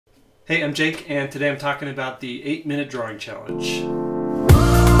Hey, I'm Jake, and today I'm talking about the 8-minute drawing challenge.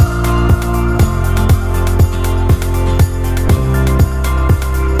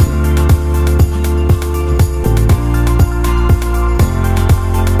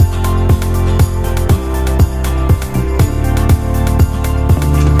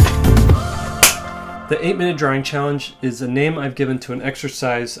 The 8-minute drawing challenge is a name I've given to an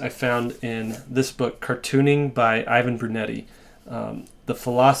exercise I found in this book, Cartooning by Ivan Brunetti. The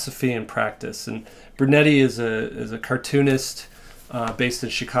Philosophy and Practice. And Brunetti is a cartoonist based in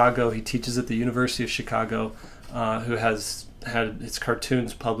Chicago. He teaches at the University of Chicago, who has had his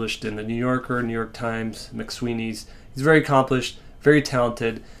cartoons published in the New Yorker, New York Times, McSweeney's. He's very accomplished, very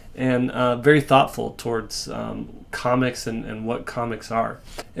talented, and very thoughtful towards comics and what comics are.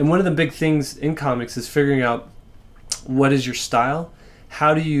 And one of the big things in comics is figuring out what is your style,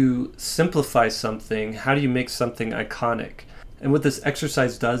 how do you simplify something, how do you make something iconic. And what this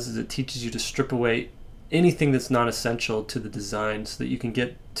exercise does is it teaches you to strip away anything that's not essential to the design so that you can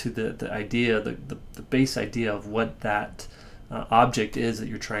get to the idea, the base idea of what that object is that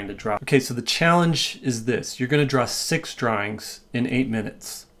you're trying to draw. Okay, so the challenge is this. You're going to draw 6 drawings in 8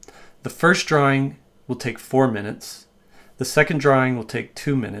 minutes. The first drawing will take 4 minutes. The second drawing will take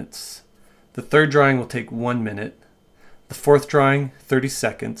 2 minutes. The third drawing will take 1 minute. The fourth drawing, 30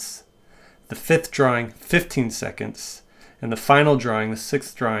 seconds. The fifth drawing, 15 seconds. And the final drawing, the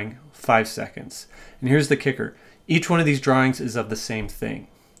 6th drawing, 5 seconds. And here's the kicker. Each one of these drawings is of the same thing.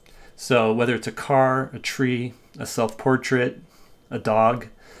 So whether it's a car, a tree, a self-portrait, a dog,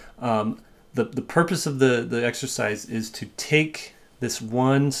 the purpose of the exercise is to take this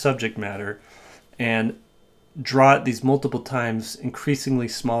one subject matter and draw it these multiple times, increasingly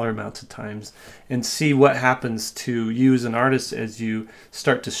smaller amounts of times, and see what happens to you as an artist as you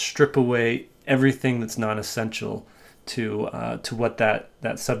start to strip away everything that's non-essential to what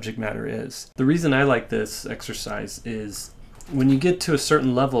that subject matter is. The reason I like this exercise is when you get to a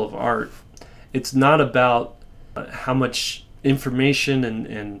certain level of art, it's not about how much information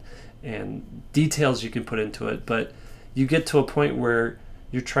and details you can put into it, but you get to a point where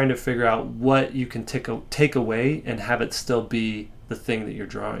you're trying to figure out what you can take away and have it still be the thing that you're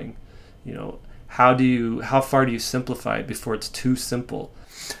drawing. You know, how far do you simplify it before it's too simple?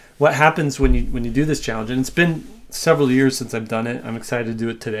 What happens when you do this challenge, and it's been several years since I've done it. I'm excited to do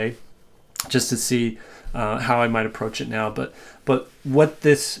it today just to see how I might approach it now. But what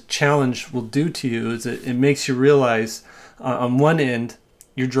this challenge will do to you is it makes you realize on one end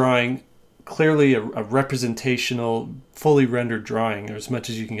you're drawing clearly a representational, fully rendered drawing, or as much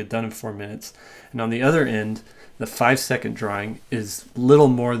as you can get done in 4 minutes. And on the other end, the 5-second drawing is little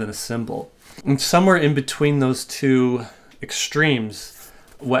more than a symbol. And somewhere in between those two extremes,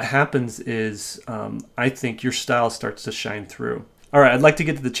 what happens is I think your style starts to shine through. All right, I'd like to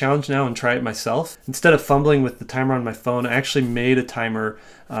get to the challenge now and try it myself. Instead of fumbling with the timer on my phone, I actually made a timer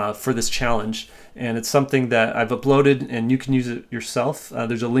for this challenge, and it's something that I've uploaded and you can use it yourself.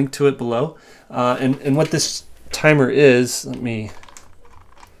 There's a link to it below. And what this timer is, let me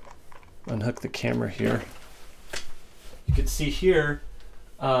unhook the camera here. You can see here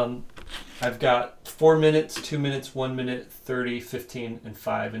I've got 4 minutes, 2 minutes, 1 minute, 30, 15, and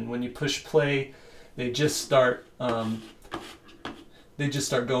 5. And when you push play, they just start going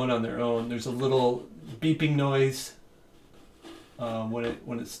on their own. There's a little beeping noise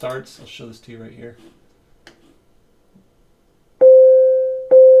when it starts. I'll show this to you right here.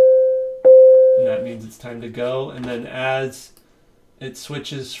 And that means it's time to go. And then as it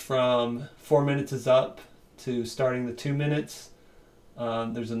switches from 4 minutes is up to starting the 2 minutes,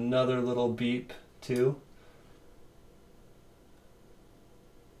 there's another little beep too.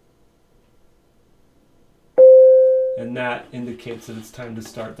 And that indicates that it's time to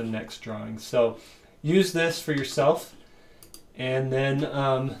start the next drawing. So use this for yourself and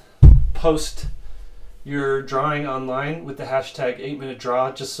then post your drawing online with the hashtag 8-minute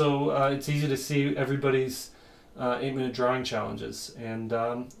draw, just so it's easy to see everybody's 8-minute drawing challenges. And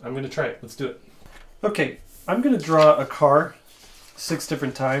I'm going to try it. Let's do it. Okay, I'm going to draw a car 6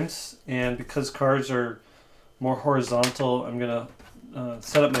 different times, and because cars are more horizontal, I'm going to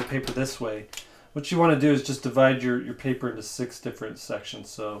set up my paper this way. What you want to do is just divide your paper into 6 different sections.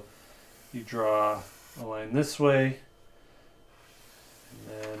 So you draw a line this way,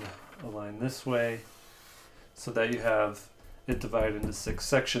 and then a line this way, so that you have it divided into 6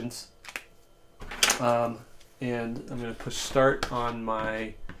 sections. And I'm going to push start on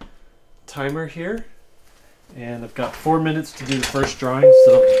my timer here. And I've got 4 minutes to do the first drawing,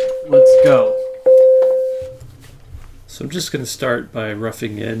 so let's go. So I'm just going to start by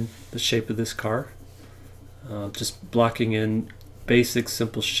roughing in the shape of this car. Just blocking in basic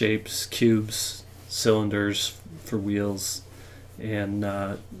simple shapes, cubes, cylinders for wheels, and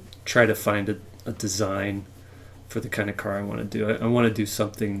try to find a design for the kind of car I want to do. I want to do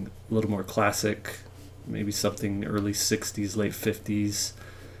something a little more classic, maybe something early 60s, late 50s,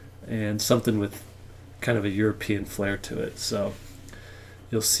 and something with kind of a European flair to it. So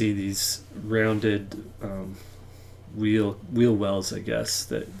you'll see these rounded wheel wells, I guess,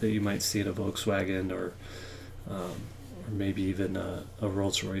 that you might see in a Volkswagen or maybe even a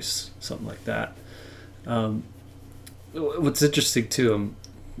Rolls-Royce, something like that. What's interesting too, I'm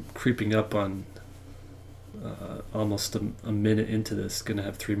creeping up on almost a minute into this, gonna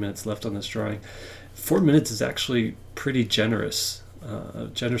have 3 minutes left on this drawing. 4 minutes is actually pretty generous, a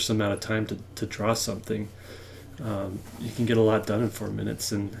generous amount of time to draw something. You can get a lot done in 4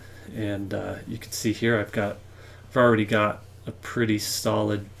 minutes, and you can see here I've already got a pretty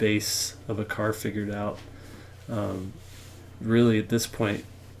solid base of a car figured out. Really, at this point,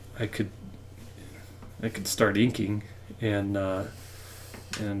 I could start inking and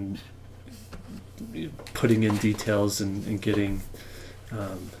putting in details and getting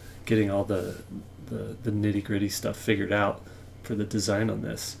all the nitty-gritty stuff figured out for the design on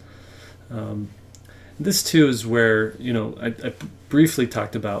this. This too is where, I briefly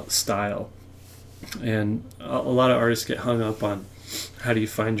talked about style, and a lot of artists get hung up on how do you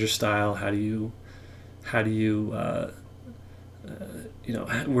find your style, how do you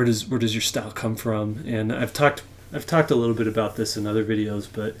where does your style come from? And I've talked a little bit about this in other videos,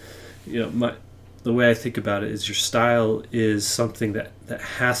 but the way I think about it is your style is something that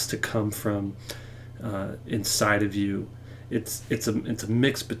has to come from inside of you. It's a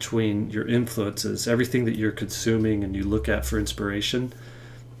mix between your influences, everything that you're consuming and you look at for inspiration,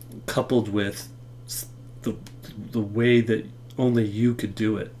 coupled with the way that only you could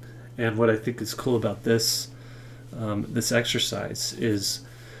do it. And what I think is cool about this exercise is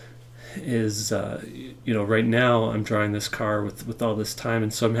right now I'm drawing this car with all this time,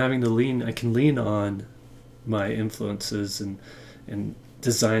 and so I'm having to I can lean on my influences and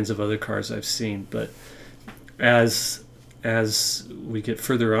designs of other cars I've seen. But as we get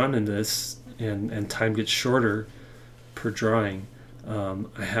further on in this and time gets shorter per drawing,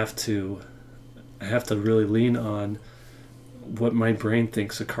 I have to really lean on what my brain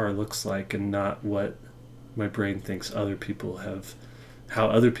thinks a car looks like, and not what my brain thinks how other people have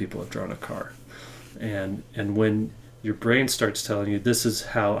drawn a car. And when your brain starts telling you this is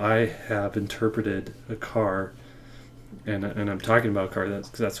how I have interpreted a car, and I'm talking about a car,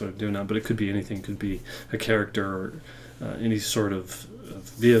 that's what I'm doing now, but it could be anything. It could be a character or any sort of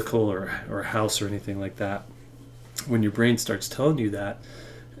vehicle or a house or anything like that. When your brain starts telling you that,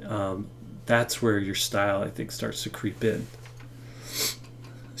 that's where your style, I think, starts to creep in.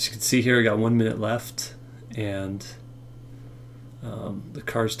 As you can see here, I got 1 minute left, and the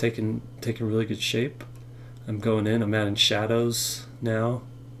car's taking really good shape. I'm going in. I'm adding shadows now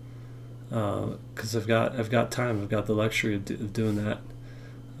because I've got time. I've got the luxury of doing that.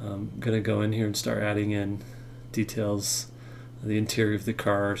 I'm gonna go in here and start adding in details of the interior of the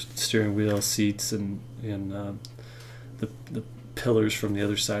car, steering wheel, seats, and the pillars from the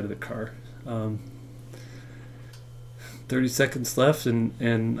other side of the car. 30 seconds left, and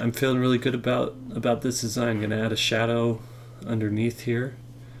I'm feeling really good about this design. I'm gonna add a shadow underneath here,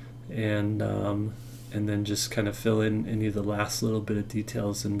 and then just kind of fill in any of the last little bit of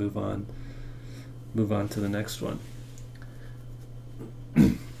details and move on to the next one. A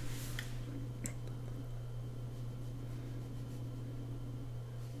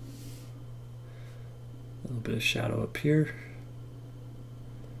little bit of shadow up here.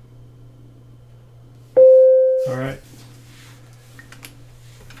 All right.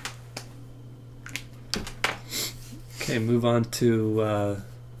 Okay, moving on to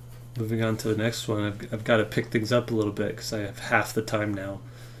the next one. I've got to pick things up a little bit because I have half the time now,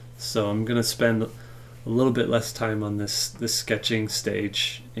 so I'm gonna spend a little bit less time on this sketching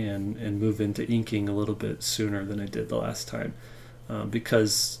stage and move into inking a little bit sooner than I did the last time,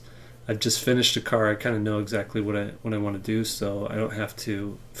 because I've just finished a car. I kind of know exactly what I want to do, so I don't have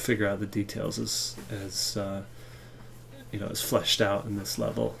to figure out the details as fleshed out in this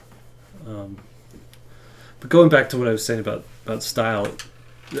level. But going back to what I was saying about style,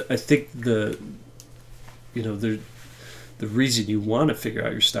 I think the reason you want to figure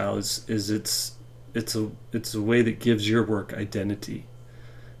out your style is it's a way that gives your work identity,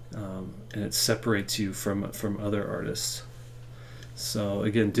 and it separates you from other artists. So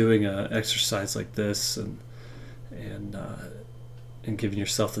again, doing an exercise like this and giving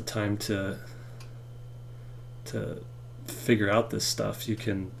yourself the time to figure out this stuff, you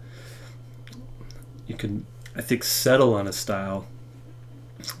can I think settle on a style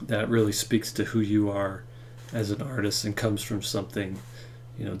that really speaks to who you are as an artist and comes from something,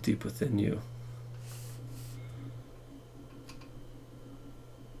 deep within you.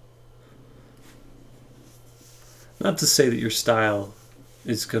 Not to say that your style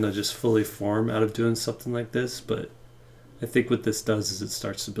is going to just fully form out of doing something like this, but I think what this does is it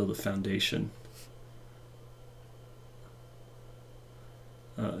starts to build a foundation.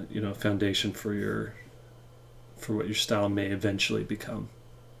 Foundation for what your style may eventually become.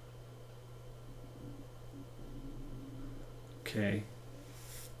 Okay,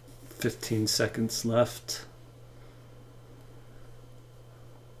 15 seconds left.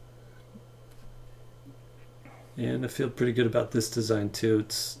 And I feel pretty good about this design too.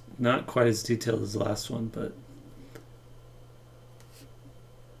 It's not quite as detailed as the last one, but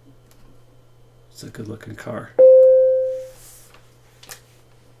it's a good looking car.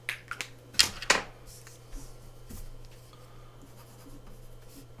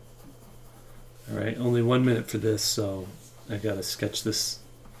 Alright, only 1 minute for this, so I gotta sketch this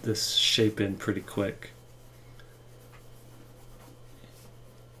shape in pretty quick.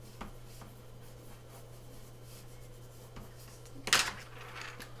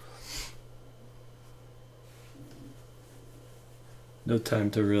 No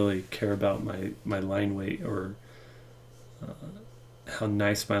time to really care about my line weight or how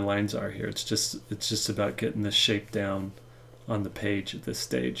nice my lines are here. It's just about getting this shape down on the page at this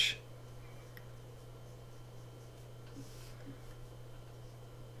stage.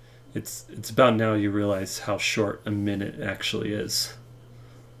 It's about now you realize how short a minute actually is.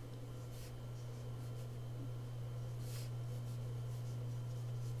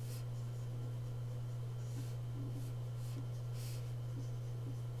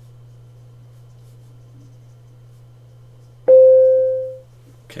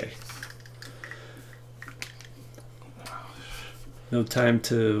 Okay. No time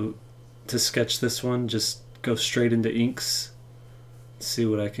to sketch this one, just go straight into inks. See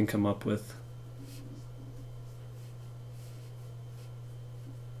what I can come up with.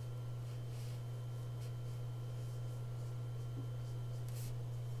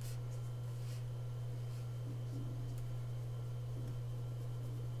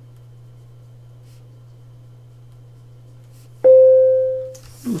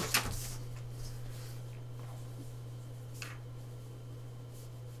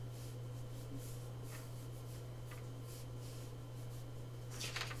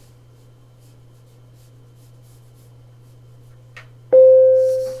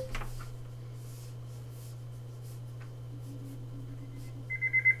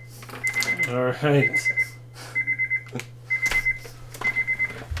 All right.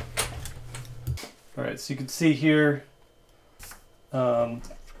 All right, so you can see here,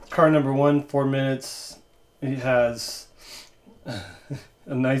 car number 1, 4 minutes. It has a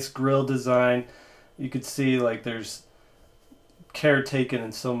nice grille design. You could see like there's care taken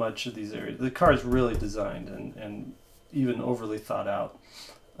in so much of these areas. The car is really designed and even overly thought out.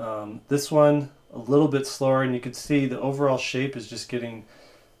 This one, a little bit slower, and you can see the overall shape is just getting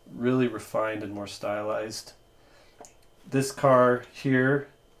really refined and more stylized. This car here,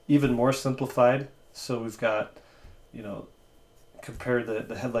 even more simplified. So we've got, compare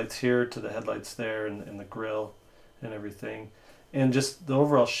the headlights here to the headlights there, and the grille and everything, and just the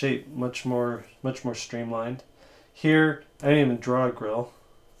overall shape much more streamlined. Here I didn't even draw a grille,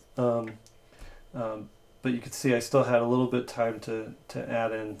 but you can see I still had a little bit time to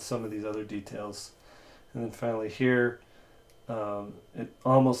add in some of these other details. And then finally here, it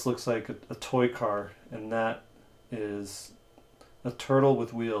almost looks like a toy car, and that is a turtle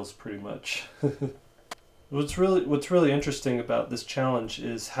with wheels, pretty much. What's really interesting about this challenge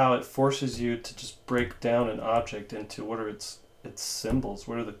is how it forces you to just break down an object into what are its symbols,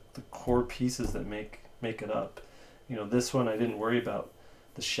 what are the core pieces that make it up. This one I didn't worry about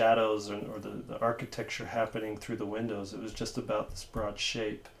the shadows or the architecture happening through the windows. It was just about this broad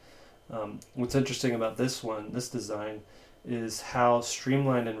shape. What's interesting about this design, is how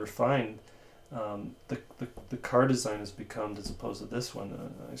streamlined and refined the car design has become as opposed to this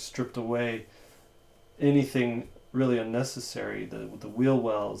one. I stripped away anything really unnecessary, the wheel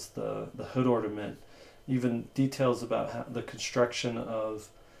wells, the hood ornament, even details about how the construction of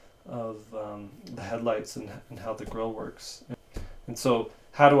the headlights and how the grille works. And so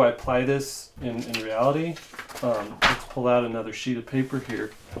how do I apply this in reality? Let's pull out another sheet of paper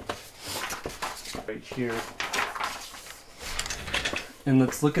here, right here. And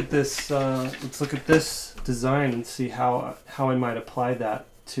let's look at this. Let's look at this design and see how I might apply that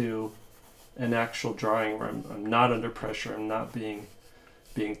to an actual drawing where I'm not under pressure. I'm not being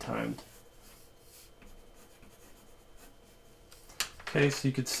timed. Okay, so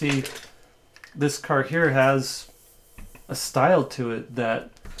you can see this car here has a style to it that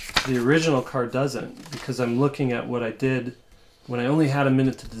the original car doesn't, because I'm looking at what I did when I only had a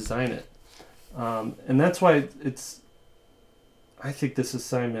minute to design it. And that's why I think this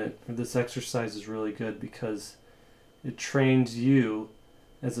assignment, or this exercise, is really good, because it trains you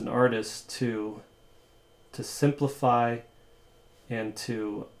as an artist to simplify and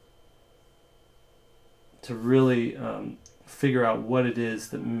to really figure out what it is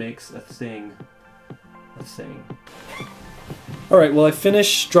that makes a thing a thing. Alright, well, I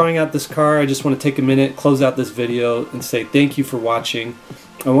finished drawing out this car. I just want to take a minute, close out this video, and say thank you for watching.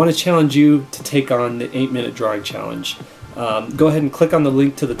 I want to challenge you to take on the 8-minute drawing challenge. Go ahead and click on the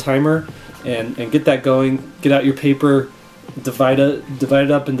link to the timer and get that going. Get out your paper, divide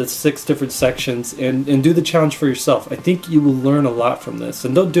it up into 6 different sections, and do the challenge for yourself. I think you will learn a lot from this.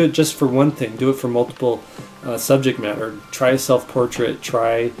 And don't do it just for one thing. Do it for multiple subject matter. Try a self-portrait.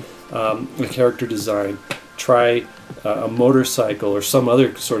 Try a character design. Try a motorcycle or some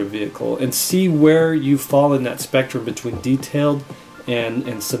other sort of vehicle, and see where you fall in that spectrum between detailed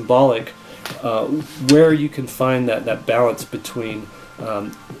and symbolic, where you can find that balance between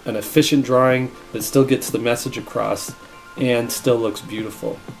an efficient drawing that still gets the message across and still looks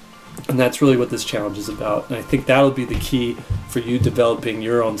beautiful. And that's really what this challenge is about, and I think that'll be the key for you developing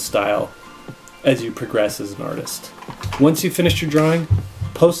your own style as you progress as an artist. Once you finish your drawing,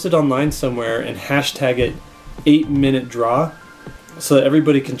 post it online somewhere and hashtag it 8-minute draw, so that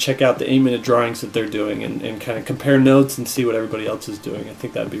everybody can check out the 8-minute drawings that they're doing and kind of compare notes and see what everybody else is doing. I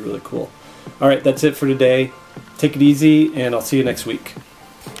think that'd be really cool. Alright, that's it for today. Take it easy, and I'll see you next week.